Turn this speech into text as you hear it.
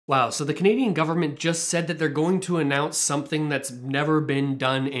Wow, so the Canadian government just said that they're going to announce something that's never been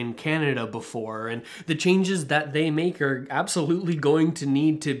done in Canada before, and the changes that they make are absolutely going to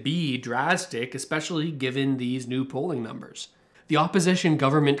need to be drastic, especially given these new polling numbers. The opposition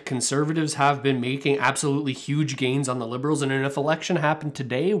government Conservatives have been making absolutely huge gains on the Liberals, and if election happened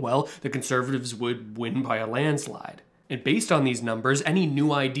today, well, the Conservatives would win by a landslide. And based on these numbers, any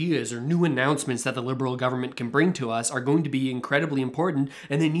new ideas or new announcements that the Liberal government can bring to us are going to be incredibly important,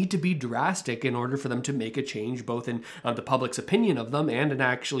 and they need to be drastic in order for them to make a change, both in the public's opinion of them and in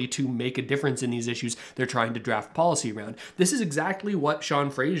actually to make a difference in these issues they're trying to draft policy around. This is exactly what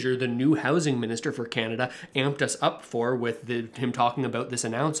Sean Fraser, the new housing minister for Canada, amped us up for with him talking about this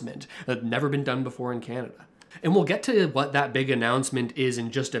announcement that never been done before in Canada. And we'll get to what that big announcement is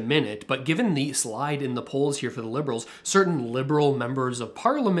in just a minute, but given the slide in the polls here for the Liberals, certain Liberal members of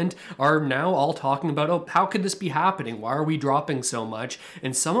Parliament are now all talking about, oh, how could this be happening? Why are we dropping so much?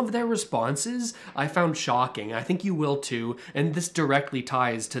 And some of their responses I found shocking. I think you will too, and this directly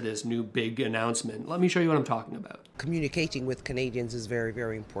ties to this new big announcement. Let me show you what I'm talking about. Communicating with Canadians is very,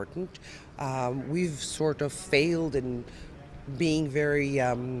 very important. We've sort of failed in being very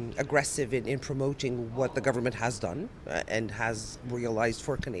aggressive in promoting what the government has done and has realized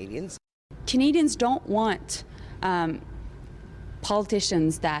for Canadians. Canadians don't want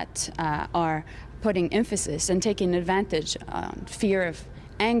politicians that are putting emphasis and taking advantage on fear of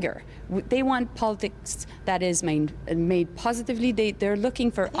anger. They want politics that is made positively. They're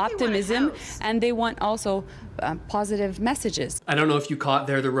looking for optimism, and they want also positive messages. I don't know if you caught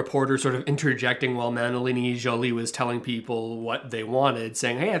there the reporter sort of interjecting while Manolini Joly was telling people what they wanted,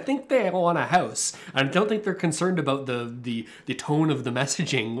 saying, hey, I think they want a house. I don't think they're concerned about the tone of the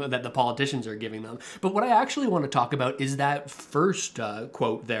messaging that the politicians are giving them. But what I actually want to talk about is that first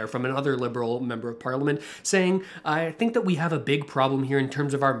quote there from another Liberal member of Parliament saying, I think that we have a big problem here in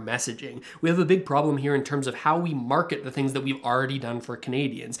terms of our messaging. We have a big problem here in terms of how we market the things that we've already done for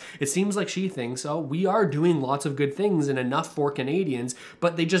Canadians. It seems like she thinks, oh, we are doing lots of good things and enough for Canadians,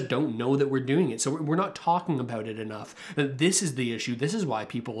 but they just don't know that we're doing it. So we're not talking about it enough. This is the issue. This is why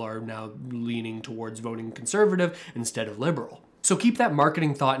people are now leaning towards voting Conservative instead of Liberal. So keep that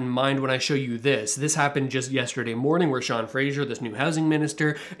marketing thought in mind when I show you this. This happened just yesterday morning where Sean Fraser, this new housing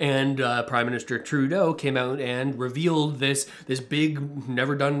minister, and Prime Minister Trudeau came out and revealed this big,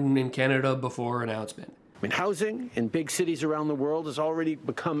 never done in Canada before announcement. I mean, housing in big cities around the world has already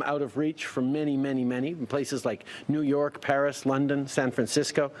become out of reach for many, many, many, in places like New York, Paris, London, San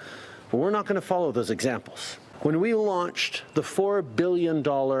Francisco. But we're not going to follow those examples. When we launched the $4 billion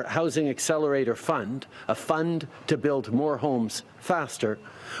Housing Accelerator Fund, a fund to build more homes faster,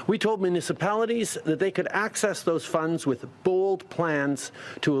 we told municipalities that they could access those funds with bold plans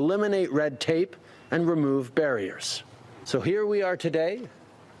to eliminate red tape and remove barriers. So here we are today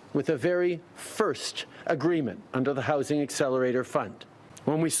with the very first agreement under the Housing Accelerator Fund.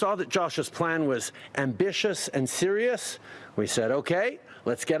 When we saw that Josh's plan was ambitious and serious, we said, okay,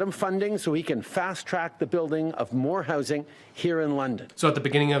 let's get him funding so he can fast-track the building of more housing here in London. So at the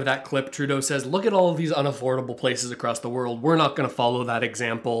beginning of that clip, Trudeau says, look at all of these unaffordable places across the world. We're not going to follow that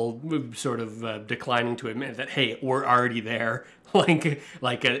example, sort of declining to admit that, hey, we're already there.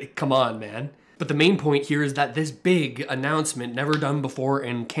 Come on, man. But the main point here is that this big announcement, never done before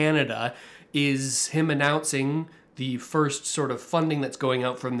in Canada, is him announcing the first sort of funding that's going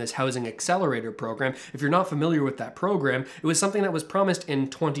out from this Housing Accelerator program. If you're not familiar with that program, it was something that was promised in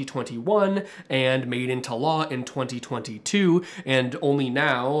 2021 and made into law in 2022, and only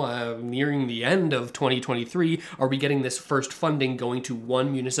now, nearing the end of 2023, are we getting this first funding going to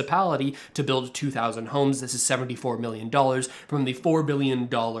one municipality to build 2,000 homes. This is $74 million from the $4 billion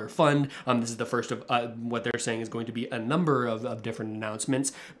fund. This is the first of what they're saying is going to be a number of different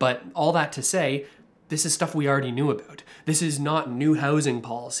announcements, but all that to say, this is stuff we already knew about. This is not new housing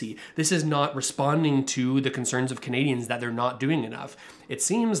policy. This is not responding to the concerns of Canadians that they're not doing enough. It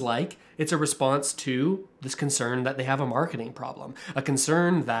seems like it's a response to this concern that they have a marketing problem, a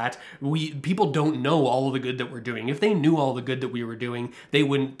concern that people don't know all of the good that we're doing. If they knew all the good that we were doing, they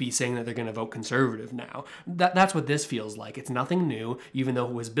wouldn't be saying that they're going to vote Conservative now. That's what this feels like. It's nothing new, even though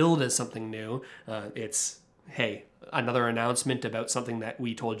it was billed as something new. It's, hey, another announcement about something that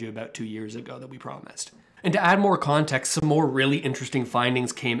we told you about 2 years ago that we promised. And to add more context, some more really interesting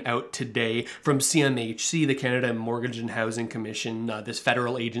findings came out today from CMHC, the Canada Mortgage and Housing Commission, this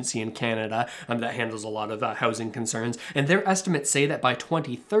federal agency in Canada that handles a lot of housing concerns. And their estimates say that by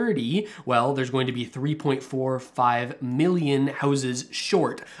 2030, well, there's going to be 3.45 million houses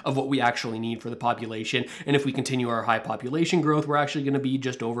short of what we actually need for the population. And if we continue our high population growth, we're actually going to be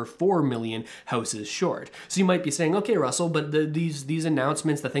just over 4 million houses short. So you might be saying, okay, Russell, but these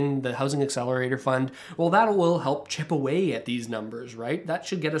announcements, the Housing Accelerator Fund, well, that will help chip away at these numbers, right? That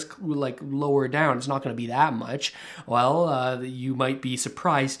should get us like lower down. It's not going to be that much. Well, you might be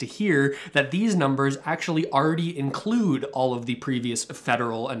surprised to hear that these numbers actually already include all of the previous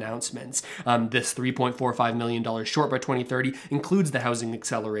federal announcements. This $3.45 million short by 2030 includes the Housing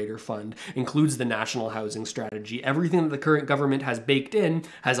Accelerator Fund, includes the National Housing Strategy. Everything that the current government has baked in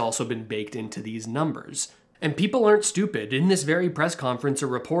has also been baked into these numbers. And people aren't stupid. In this very press conference, a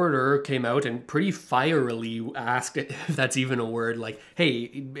reporter came out and pretty fierily asked, if that's even a word, like, hey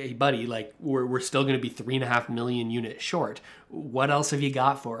buddy, like, we're still going to be 3.5 million units short. What else have you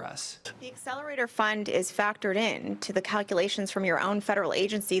got for us? The Accelerator Fund is factored in to the calculations from your own federal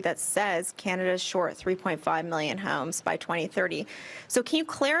agency that says Canada's short 3.5 million homes by 2030. So can you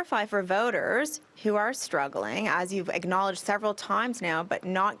clarify for voters who are struggling, as you've acknowledged several times now, but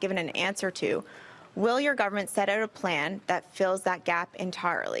not given an answer to, will your government set out a plan that fills that gap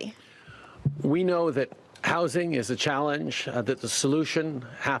entirely? We know that housing is a challenge, that the solution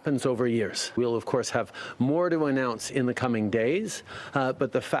happens over years. We'll, of course, have more to announce in the coming days,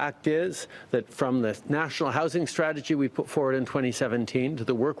 but the fact is that from the National Housing Strategy we put forward in 2017 to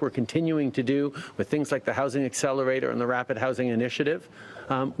the work we're continuing to do with things like the Housing Accelerator and the Rapid Housing Initiative,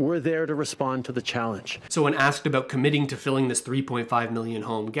 we're there to respond to the challenge. So when asked about committing to filling this 3.5 million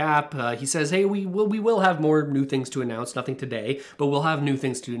home gap, he says, hey, we will have more new things to announce, nothing today, but we'll have new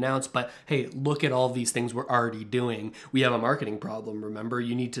things to announce. But hey, look at all these things we're already doing. We have a marketing problem, remember?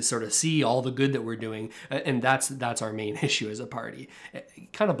 You need to sort of see all the good that we're doing, and that's our main issue as a party.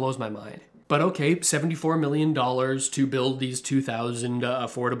 It kind of blows my mind. But okay, $74 million to build these 2,000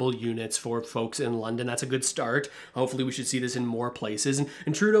 affordable units for folks in London. That's a good start. Hopefully we should see this in more places.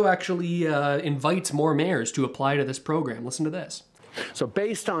 And Trudeau actually invites more mayors to apply to this program. Listen to this. So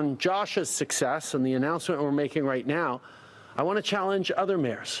based on Josh's success and the announcement we're making right now, I want to challenge other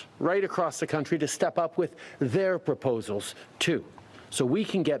mayors right across the country to step up with their proposals too, so we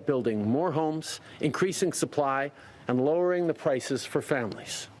can get building more homes, increasing supply, and lowering the prices for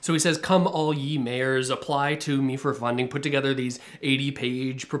families. So he says, come all ye mayors, apply to me for funding, put together these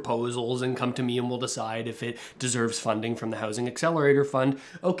 80-page proposals and come to me and we'll decide if it deserves funding from the Housing Accelerator Fund.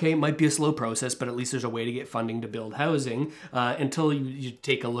 Okay, it might be a slow process, but at least there's a way to get funding to build housing until you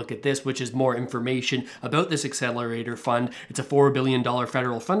take a look at this, which is more information about this Accelerator Fund. It's a $4 billion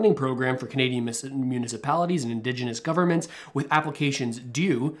federal funding program for Canadian municipalities and Indigenous governments with applications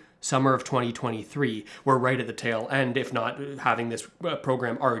due summer of 2023. We're right at the tail end, if not having this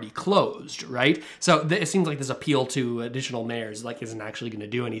program already closed, right? So it seems like this appeal to additional mayors isn't actually going to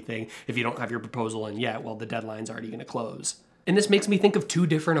do anything if you don't have your proposal in yet. Well, the deadline's already going to close. And this makes me think of two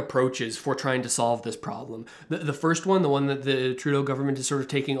different approaches for trying to solve this problem. The first one, the one that the Trudeau government is sort of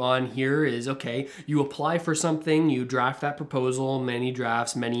taking on here is, okay, you apply for something, you draft that proposal, many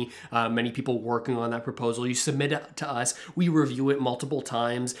drafts, many people working on that proposal, you submit it to us, we review it multiple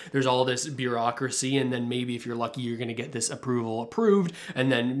times, there's all this bureaucracy, and then maybe if you're lucky, you're gonna get this approval approved,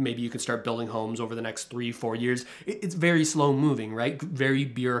 and then maybe you can start building homes over the next 3-4 years. It's very slow moving, right? Very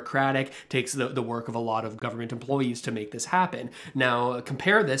bureaucratic, takes the work of a lot of government employees to make this happen. Now,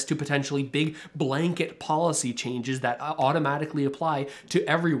 compare this to potentially big blanket policy changes that automatically apply to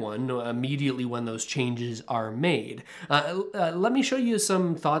everyone immediately when those changes are made. Let me show you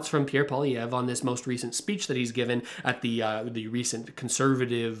some thoughts from Pierre Poilievre on this most recent speech that he's given at the recent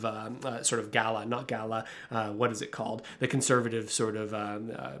conservative sort of gala, not gala, what is it called? The conservative sort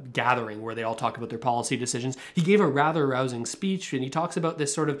of gathering where they all talk about their policy decisions. He gave a rather rousing speech, and he talks about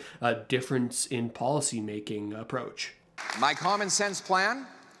this sort of difference in policy-making approach. My common sense plan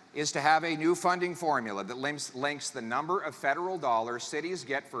is to have a new funding formula that links the number of federal dollars cities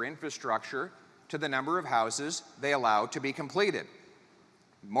get for infrastructure to the number of houses they allow to be completed.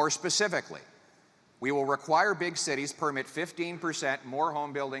 More specifically, we will require big cities permit 15% more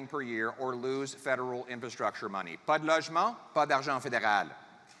home building per year or lose federal infrastructure money. Pas de logement, pas d'argent fédéral.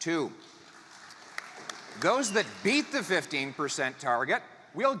 2, those that beat the 15% target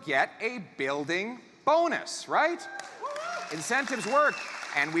will get a building bonus, right? Incentives work,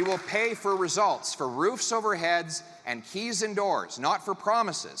 and we will pay for results, for roofs over heads and keys and doors, not for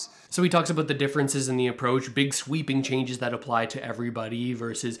promises. So he talks about the differences in the approach, big sweeping changes that apply to everybody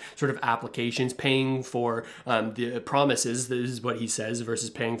versus sort of applications, paying for the promises, this is what he says, versus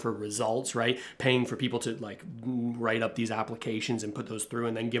paying for results, right? Paying for people to like write up these applications and put those through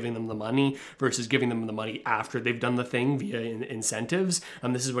and then giving them the money versus giving them the money after they've done the thing via incentives.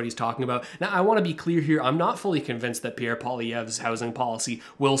 This is what he's talking about. Now, I want to be clear here. I'm not fully convinced that Pierre Poilievre's housing policy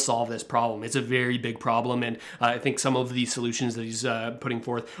will solve this problem. It's a very big problem, and I think some of the solutions that he's putting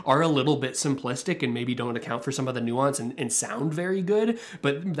forth are a little bit simplistic and maybe don't account for some of the nuance and sound very good.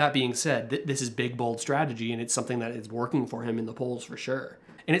 But that being said, this is big, bold strategy, and it's something that is working for him in the polls for sure.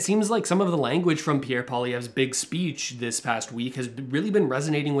 And it seems like some of the language from Pierre Poilievre's big speech this past week has really been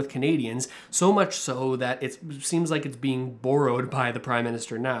resonating with Canadians, so much so that it seems like it's being borrowed by the Prime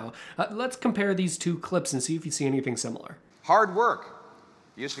Minister now. Let's compare these two clips and see if you see anything similar. Hard work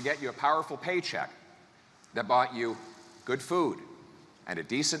used to get you a powerful paycheck that bought you good food and a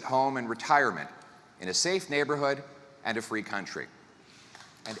decent home and retirement in a safe neighborhood and a free country.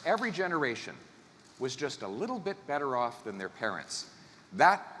 And every generation was just a little bit better off than their parents.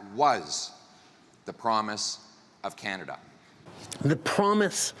 That was the promise of Canada. The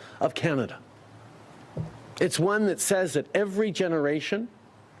promise of Canada. It's one that says that every generation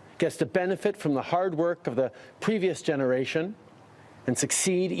gets to benefit from the hard work of the previous generation and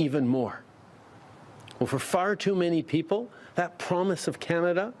succeed even more. Well, for far too many people, that promise of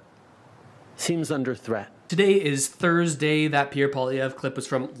Canada seems under threat. Today is Thursday. That Pierre Poilievre clip was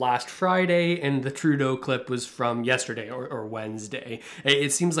from last Friday, and the Trudeau clip was from yesterday or Wednesday.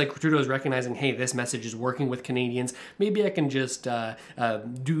 It seems like Trudeau is recognizing, hey, this message is working with Canadians. Maybe I can just pay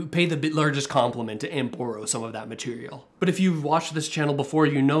the largest compliment and borrow some of that material. But if you've watched this channel before,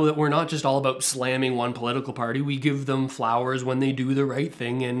 you know that we're not just all about slamming one political party. We give them flowers when they do the right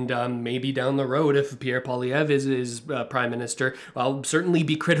thing, and maybe down the road, if Pierre Poilievre is Prime Minister, I'll certainly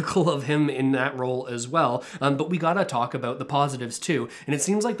be critical of him in that role as well. But we gotta talk about the positives too. And it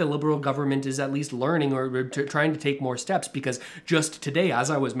seems like the Liberal government is at least learning or trying to take more steps, because just today, as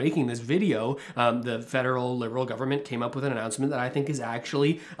I was making this video, the federal Liberal government came up with an announcement that I think is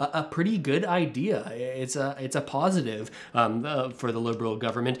actually a pretty good idea. It's a positive for the Liberal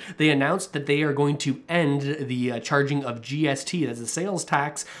government. They announced that they are going to end the charging of GST, that's a sales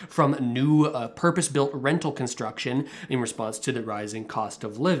tax, from new purpose-built rental construction in response to the rising cost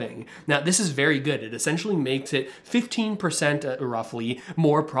of living. Now, this is very good. It essentially makes it 15% roughly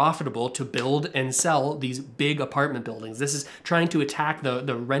more profitable to build and sell these big apartment buildings. This is trying to attack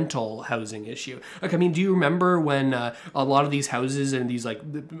the rental housing issue. Like, I mean, do you remember when a lot of these houses and these like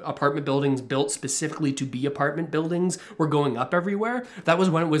apartment buildings built specifically to be apartment buildings were going up everywhere? That was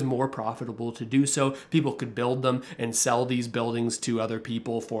when it was more profitable to do so. People could build them and sell these buildings to other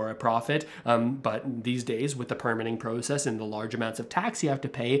people for a profit. But these days, with the permitting process and the large amounts of tax you have to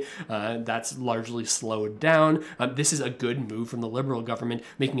pay, that's largely slowed down. This is a good move from the Liberal government,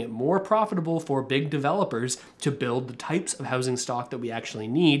 making it more profitable for big developers to build the types of housing stock that we actually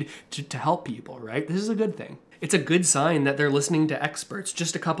need to help people, right? This is a good thing. It's a good sign that they're listening to experts.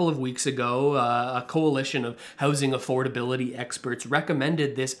 Just a couple of weeks ago, a coalition of housing affordability experts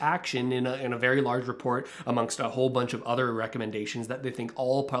recommended this action in a very large report amongst a whole bunch of other recommendations that they think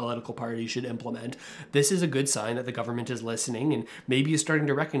all political parties should implement. This is a good sign that the government is listening and maybe is starting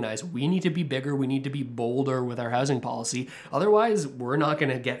to recognize we need to be bigger, we need to be bolder with our housing policy. Otherwise, we're not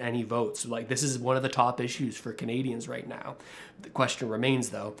going to get any votes. Like, this is one of the top issues for Canadians right now. The question remains,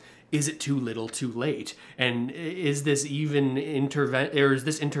 though, is it too little too late? And is this intervention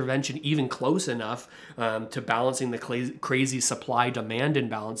even close enough to balancing the crazy supply-demand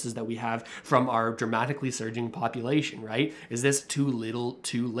imbalances that we have from our dramatically surging population, right? Is this too little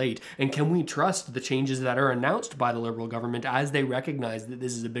too late? And can we trust the changes that are announced by the Liberal government as they recognize that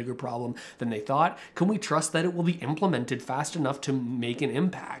this is a bigger problem than they thought? Can we trust that it will be implemented fast enough to make an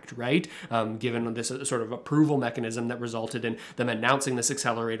impact, right? Given this sort of approval mechanism that resulted in them announcing this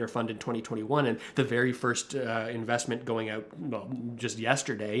accelerator fund in 2021 and the very first investment going out, well, just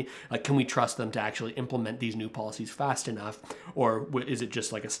yesterday. Can we trust them to actually implement these new policies fast enough, or is it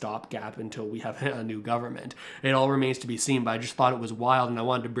just like a stopgap until we have a new government? It all remains to be seen, but I just thought it was wild, and I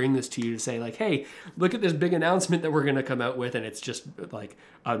wanted to bring this to you to say, like, hey, look at this big announcement that we're going to come out with, and it's just like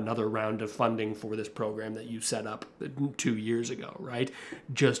another round of funding for this program that you set up 2 years ago, right?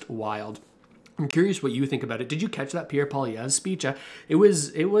 Just wild. I'm curious what you think about it. Did you catch that Pierre Poilievre speech? It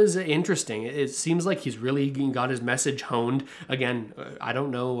was interesting. It seems like he's really got his message honed. Again, I don't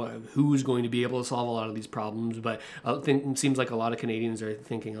know who's going to be able to solve a lot of these problems, but it seems like a lot of Canadians are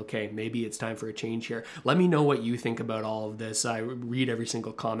thinking, okay, maybe it's time for a change here. Let me know what you think about all of this. I read every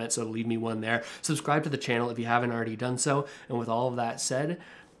single comment, so leave me one there. Subscribe to the channel if you haven't already done so. And with all of that said,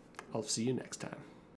 I'll see you next time.